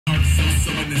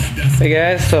Hey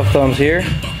guys, Tough Thumbs here.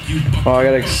 Well, I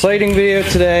got an exciting video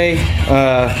today.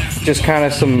 Just kind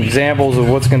of some examples of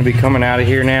what's going to be coming out of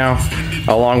here now,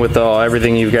 along with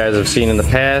everything you guys have seen in the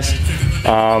past.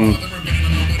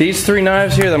 These three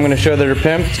knives here that I'm going to show that are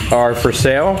pimped are for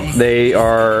sale. They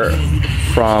are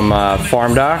from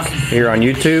PharmDoc here on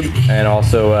YouTube, and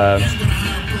also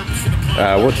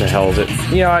what the hell is it?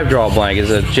 Yeah, I draw a blank. It's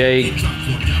a J.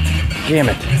 Damn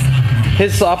it.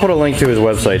 I'll put a link to his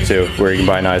website too, where you can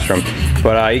buy knives from.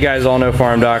 But you guys all know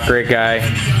PharmDoc, great guy,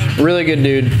 really good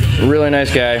dude, really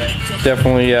nice guy.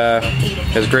 Definitely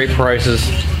has great prices.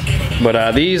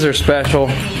 But these are special.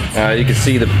 You can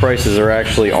see the prices are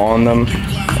actually on them.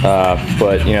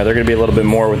 But you know, they're going to be a little bit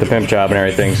more with the pimp job and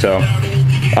everything. So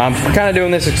I'm kind of doing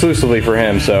this exclusively for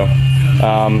him. So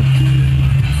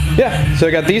yeah, so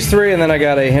I got these three, and then I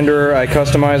got a hinderer I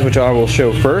customized, which I will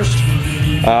show first.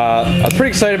 I was pretty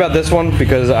excited about this one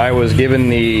because I was given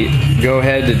the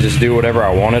go-ahead to just do whatever I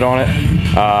wanted on it.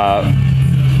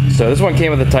 So this one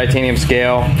came with a titanium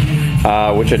scale,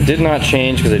 which I did not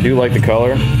change because I do like the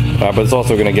color, but it's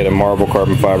also going to get a marble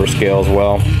carbon fiber scale as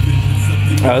well.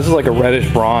 This is like a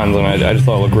reddish bronze, and I just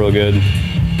thought it looked really good.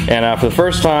 And for the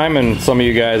first time, and some of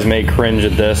you guys may cringe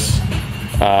at this,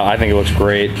 I think it looks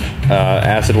great.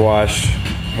 Acid wash,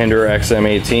 hinderer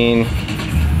XM18,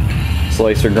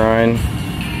 slicer grind.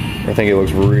 I think it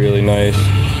looks really nice.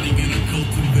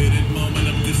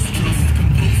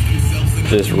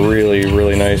 Just really,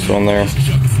 really nice on there.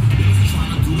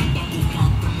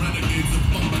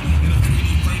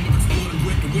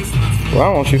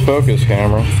 Why don't you focus,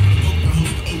 camera?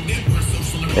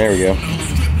 There we go.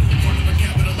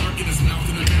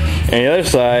 And the other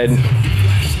side,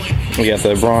 we got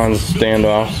the bronze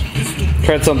standoffs.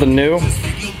 Tried something new.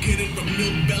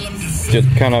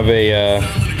 Just kind of a,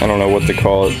 I don't know what to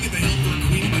call it,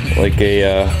 like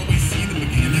a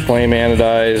flame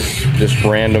anodized, just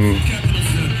random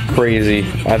crazy.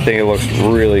 I think it looks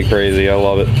really crazy. I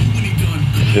love it.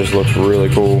 It just looks really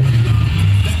cool.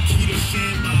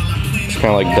 It's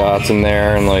kind of like dots in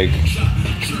there, and like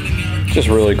just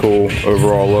really cool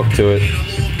overall look to it.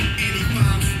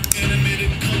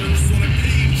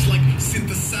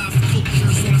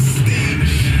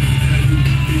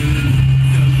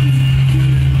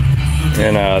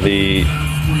 And the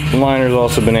liner's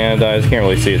also been anodized. Can't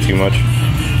really see it too much.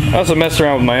 I also messed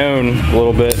around with my own a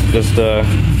little bit, just to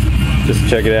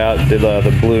check it out. Did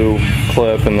the blue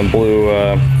clip and the blue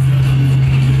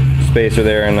spacer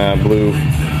there, and blue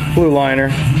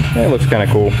liner. It looks kind of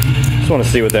cool. Just want to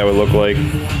see what that would look like.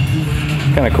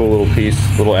 Kind of cool little piece,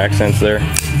 little accents there.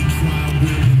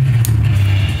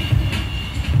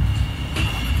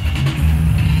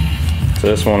 So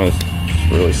this one is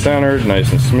really centered,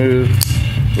 nice and smooth,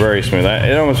 very smooth.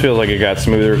 It almost feels like it got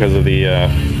smoother because of the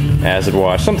acid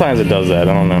wash. Sometimes it does that.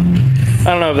 I don't know. I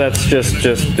don't know if that's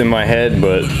just in my head,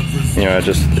 but you know,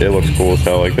 it looks cool as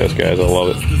hell like this, guys. I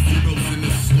love it.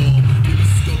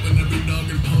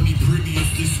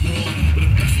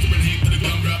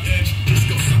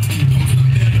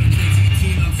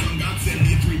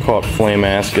 Call it Flame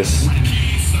Ascus.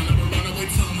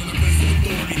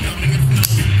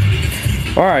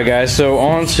 Alright guys, so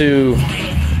on to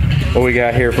what we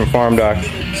got here from PharmDoc.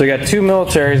 So we got two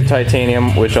militaries of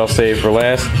titanium, which I'll save for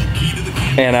last,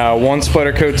 and one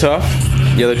sputter coat tough.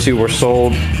 The other two were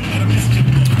sold.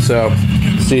 So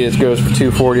see, it goes for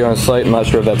 $240 on the site. I'm not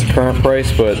sure if that's a current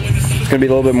price, but it's going to be a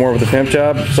little bit more with the pimp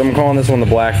job. So I'm calling this one the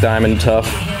Black Diamond Tough.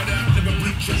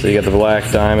 So you got the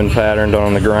black diamond pattern done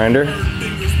on the grinder.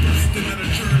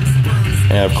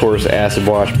 And of course, acid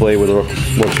wash blade, which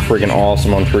looks freaking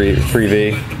awesome on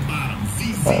 3V.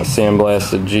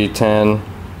 Sandblasted G10,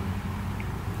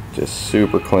 just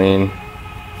super clean.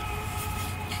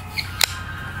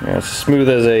 Yeah, it's as smooth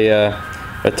as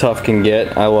a tough can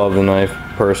get. I love the knife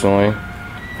personally.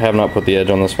 I have not put the edge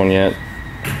on this one yet.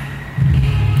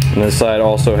 And this side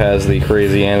also has the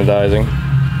crazy anodizing.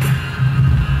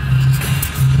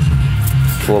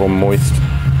 It's a little moist.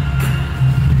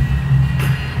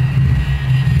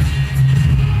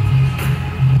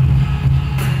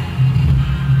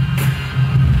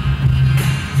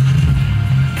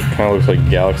 Kind of looks like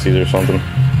galaxies or something.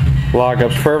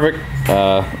 Lockup's perfect.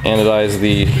 Anodize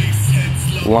the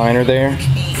liner there,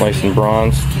 nice and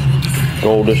bronze,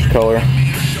 goldish color.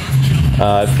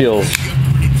 It feels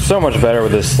so much better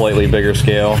with this slightly bigger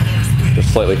scale,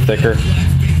 just slightly thicker.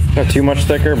 Not too much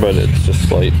thicker, but it's just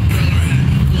slight.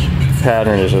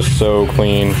 Pattern is just so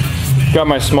clean. Got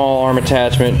my small arm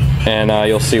attachment, and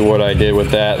you'll see what I did with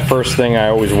that. First thing I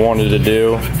always wanted to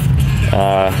do,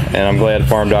 and I'm glad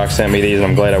PharmDoc sent me these, and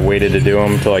I'm glad I waited to do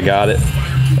them until I got it.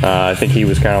 I think he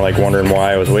was kind of like wondering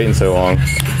why I was waiting so long,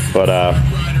 but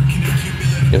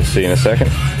you'll see in a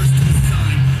second.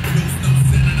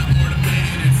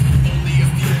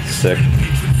 Sick.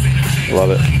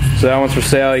 Love it. So that one's for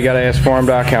sale. You gotta ask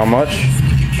PharmDoc how much.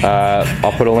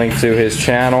 I'll put a link to his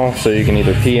channel so you can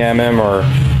either PM him or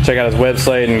check out his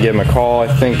website and give him a call.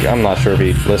 I'm not sure if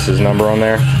he lists his number on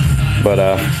there, but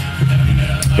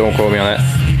don't quote me on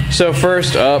that. So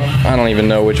first up, I don't even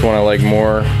know which one I like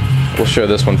more. We'll show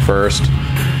this one first.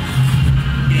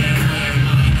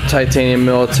 Titanium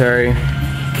military.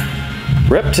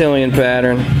 Reptilian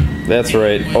pattern. That's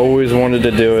right. Always wanted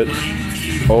to do it.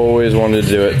 Always wanted to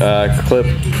do it. Clip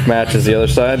matches the other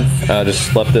side.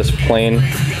 Just left this plain.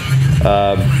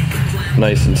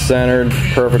 Nice and centered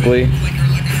perfectly.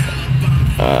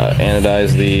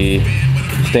 Anodize the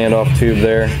standoff tube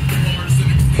there.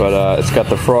 But it's got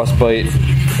the frostbite,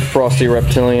 frosty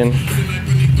reptilian.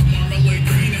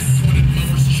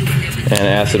 And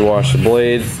acid wash the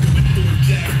blade.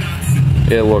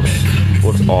 It looks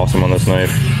awesome on this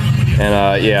knife.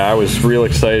 And yeah, I was real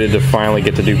excited to finally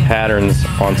get to do patterns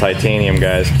on titanium,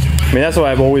 guys. I mean, that's what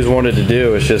I've always wanted to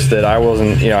do. It's just that I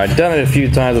wasn't, you know, I'd done it a few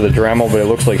times with a Dremel, but it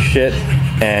looks like shit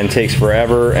and takes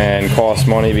forever and costs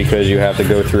money because you have to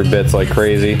go through bits like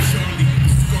crazy.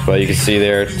 But you can see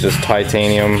there, just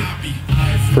titanium.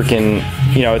 Freaking,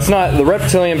 you know, it's not the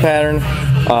reptilian pattern.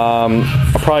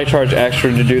 I'll probably charge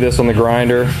extra to do this on the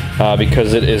grinder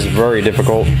because it is very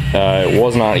difficult. It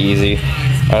was not easy.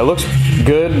 It looks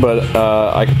good, but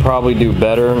I could probably do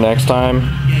better next time.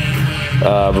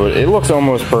 But it looks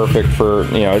almost perfect for,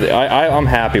 you know, I'm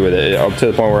happy with it up to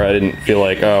the point where I didn't feel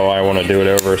like, oh, I want to do it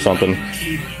over or something.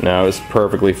 No, it's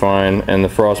perfectly fine, and the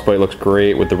frostbite looks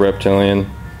great with the reptilian.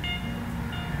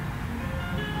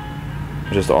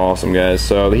 Just awesome, guys.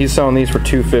 So he's selling these for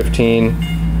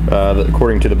 $215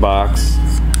 according to the box,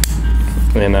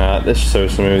 and this is so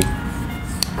smooth.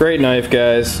 Great knife,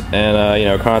 guys, and you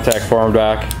know, contact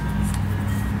PharmDoc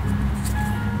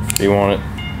if you want it.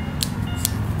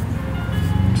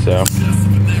 So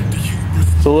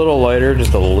it's a little lighter,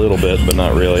 just a little bit, but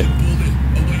not really.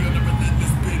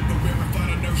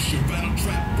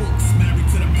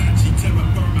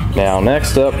 Now,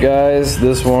 next up, guys,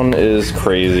 this one is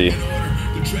crazy.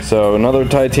 So another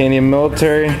titanium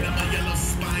military.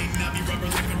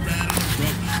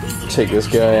 Take this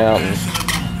guy out and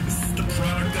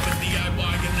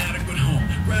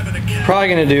probably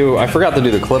gonna do, I forgot to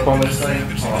do the clip on this thing.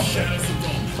 Oh shit.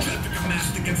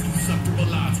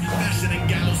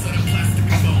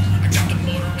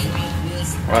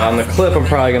 On the clip I'm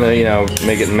probably gonna, you know,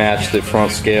 make it match the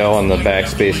front scale and the back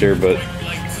spacer, but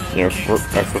you know,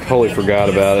 I totally forgot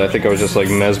about it. I think I was just like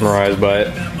mesmerized by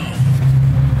it.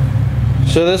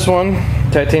 So this one,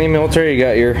 titanium military, you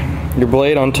got your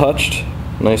blade untouched,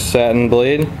 nice satin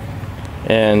blade,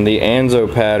 and the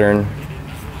Aesop pattern,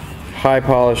 high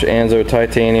polish Aesop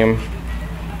titanium,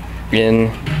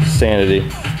 insanity.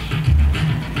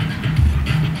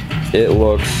 It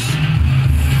looks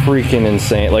freaking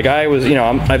insane. Like I was, you know,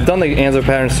 I've done the Aesop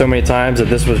pattern so many times that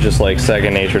this was just like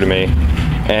second nature to me.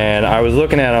 And I was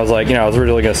looking at it, I was like, you know, I was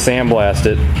really gonna sandblast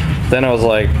it. Then I was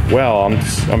like, well, I'm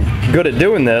good at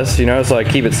doing this, you know, so I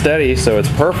keep it steady, so it's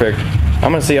perfect.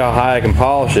 I'm gonna see how high I can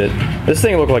polish it. This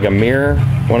thing looked like a mirror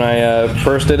when I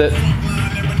first did it.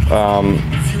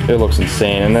 It looks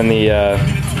insane. And then the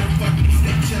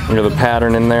you know, the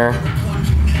pattern in there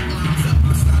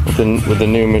with the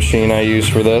new machine I use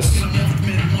for this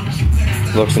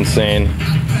looks insane.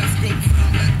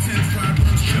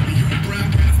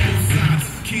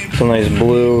 Some nice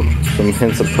blue, some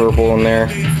hints of purple in there.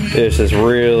 It's just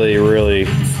really, really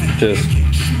just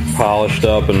polished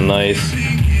up and nice.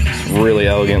 It's really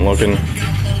elegant looking.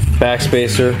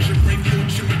 Backspacer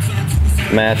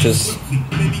matches.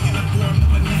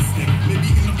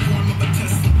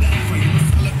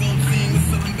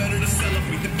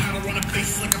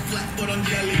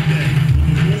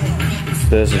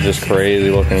 This is just crazy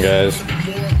looking, guys.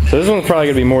 So this one's probably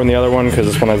gonna be more than the other one because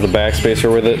this one has the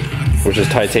backspacer with it, which is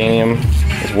titanium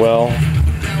as well.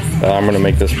 I'm gonna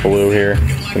make this blue here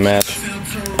to match.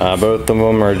 Both of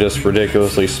them are just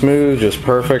ridiculously smooth, just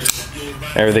perfect.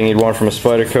 Everything you'd want from a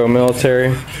Spyderco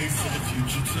military.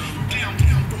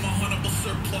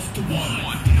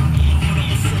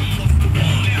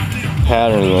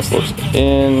 Pattern in this looks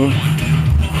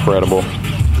incredible.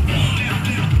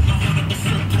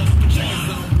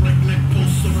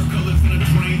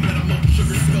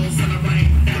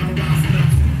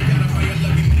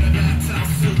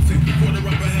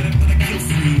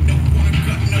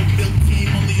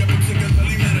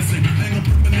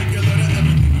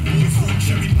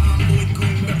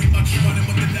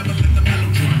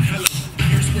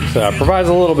 So it provides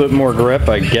a little bit more grip,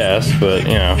 I guess, but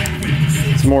you know,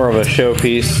 it's more of a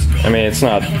showpiece. I mean, it's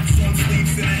not,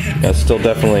 it's still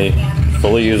definitely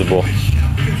fully usable.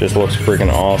 Just looks freaking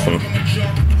awesome.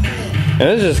 And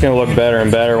it's just gonna look better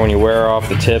and better when you wear off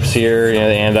the tips here. You know,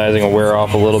 the anodizing will wear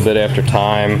off a little bit after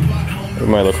time. It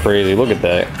might look crazy. Look at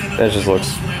that. That just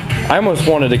looks, I almost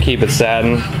wanted to keep it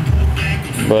satin,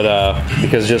 but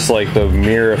because just like the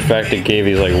mirror effect it gave,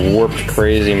 these like warped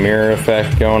crazy mirror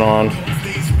effect going on.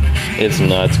 It's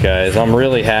nuts, guys. I'm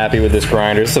really happy with this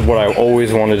grinder. This is what I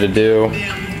always wanted to do,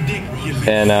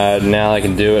 and now I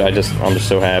can do it. I'm just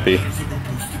so happy.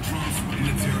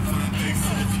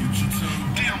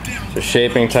 So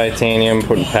shaping titanium,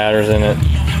 putting patterns in it.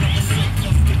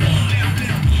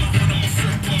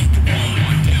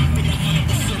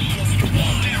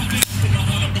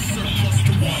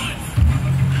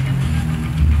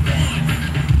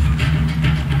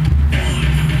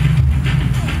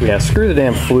 Yeah, screw the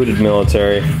damn fluted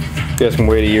military. You guys can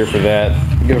wait a year for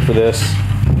that. Go for this.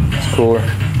 It's cooler,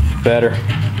 better.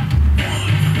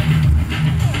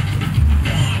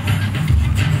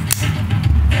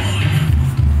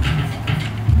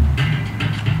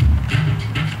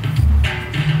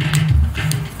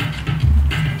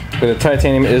 But the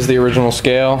titanium is the original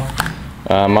scale,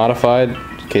 modified,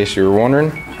 in case you were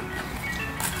wondering.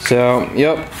 So,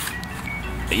 yep.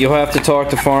 You'll have to talk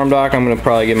to PharmDoc. I'm going to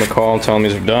probably give him a call and tell him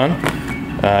these are done.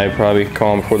 I'll probably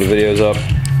call him before the video's up.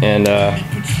 And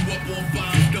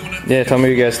yeah, tell me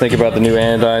what you guys think about the new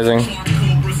anodizing,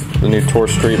 the new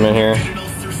torch treatment here.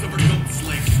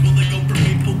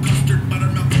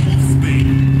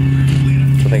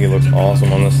 I think it looks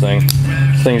awesome on this thing.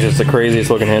 This thing's just the craziest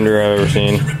looking hinder I've ever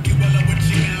seen.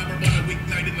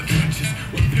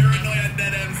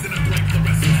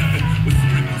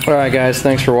 Alright guys,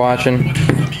 thanks for watching.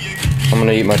 I'm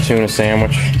gonna eat my tuna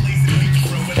sandwich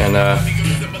and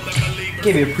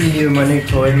give you a preview of my new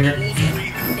toy here.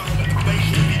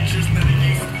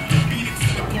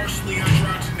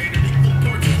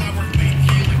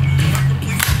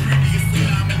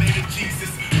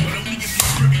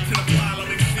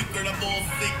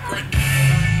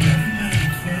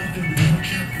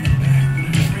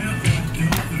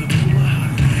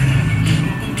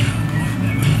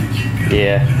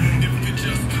 Yeah.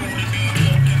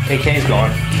 AK's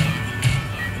gone.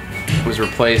 It was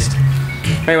replaced.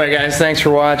 Anyway guys, thanks for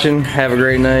watching. Have a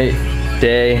great night,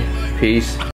 day, peace.